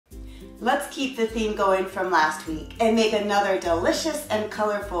Let's keep the theme going from last week and make another delicious and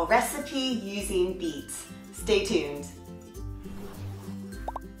colorful recipe using beets. Stay tuned.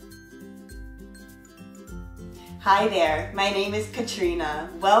 Hi there, my name is Katrina.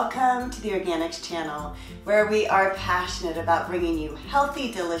 Welcome to the Organixx channel, where we are passionate about bringing you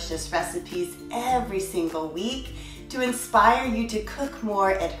healthy, delicious recipes every single week to inspire you to cook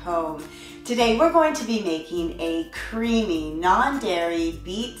more at home. Today we're going to be making a creamy, non-dairy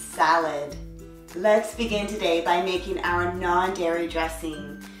beet salad. Let's begin today by making our non-dairy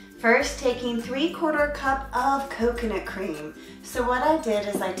dressing. First, taking 3/4 cup of coconut cream. So what I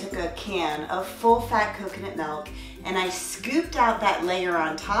did is I took a can of full-fat coconut milk and I scooped out that layer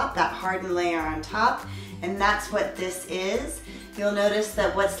on top, that hardened layer on top, and that's what this is. You'll notice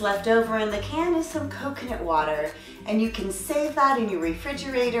that what's left over in the can is some coconut water, and you can save that in your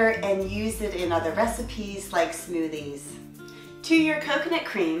refrigerator and use it in other recipes like smoothies. To your coconut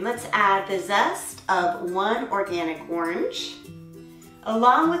cream, let's add the zest of 1 organic orange,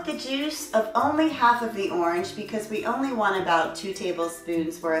 along with the juice of only half of the orange because we only want about 2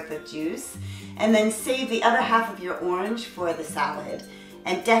 tablespoons worth of juice, and then save the other half of your orange for the salad.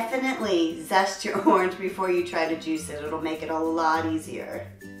 And definitely zest your orange before you try to juice it. It'll make it a lot easier.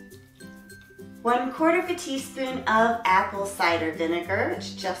 1/4 teaspoon of apple cider vinegar. It's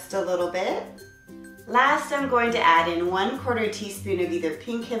just a little bit. Last, I'm going to add in 1/4 teaspoon of either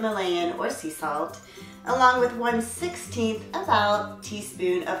pink Himalayan or sea salt, along with 1/16 about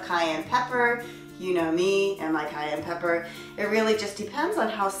teaspoon of cayenne pepper. You know me and my cayenne pepper. It really just depends on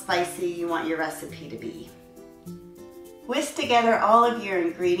how spicy you want your recipe to be. Whisk together all of your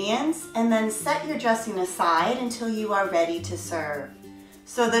ingredients and then set your dressing aside until you are ready to serve.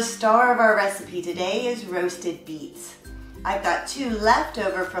 So the star of our recipe today is roasted beets. I've got 2 left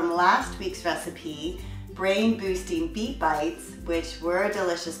over from last week's recipe, brain boosting beet bites, which were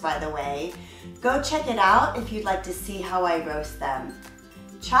delicious by the way. Go check it out if you'd like to see how I roast them.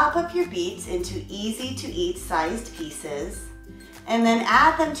 Chop up your beets into easy to eat sized pieces and then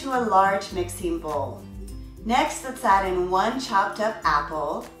add them to a large mixing bowl. Next, let's add in 1 chopped up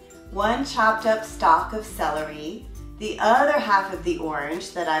apple, 1 chopped up stalk of celery, the other half of the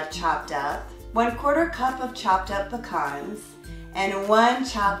orange that I've chopped up, 1/4 cup of chopped up pecans, and 1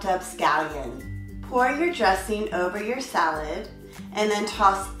 chopped up scallion. Pour your dressing over your salad and then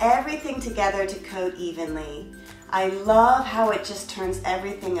toss everything together to coat evenly. I love how it just turns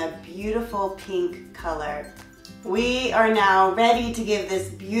everything a beautiful pink color. We are now ready to give this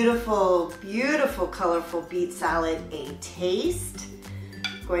beautiful, beautiful, colorful beet salad a taste.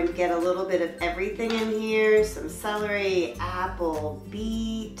 I'm going to get a little bit of everything in here, some celery, apple,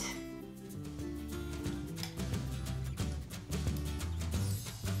 beet.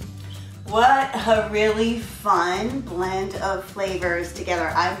 What a really fun blend of flavors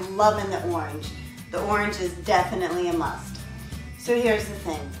together. I'm loving the orange. The orange is definitely a must. So here's the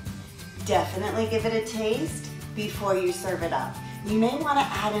thing. Definitely give it a taste before you serve it up. You may want to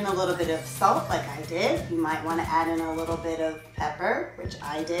add in a little bit of salt like I did. You might want to add in a little bit of pepper, which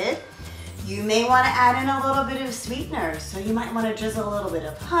I did. You may want to add in a little bit of sweetener. So you might want to drizzle a little bit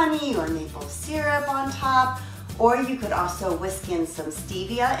of honey or maple syrup on top. Or you could also whisk in some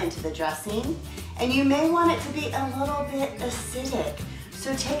stevia into the dressing. And you may want it to be a little bit acidic.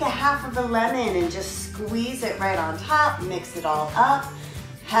 So take a half of a lemon and just squeeze it right on top, mix it all up.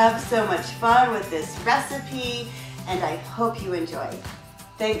 Have so much fun with this recipe, and I hope you enjoy.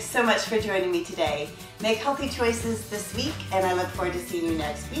 Thanks so much for joining me today. Make healthy choices this week, and I look forward to seeing you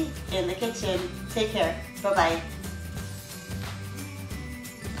next week in the kitchen. Take care. Bye-bye.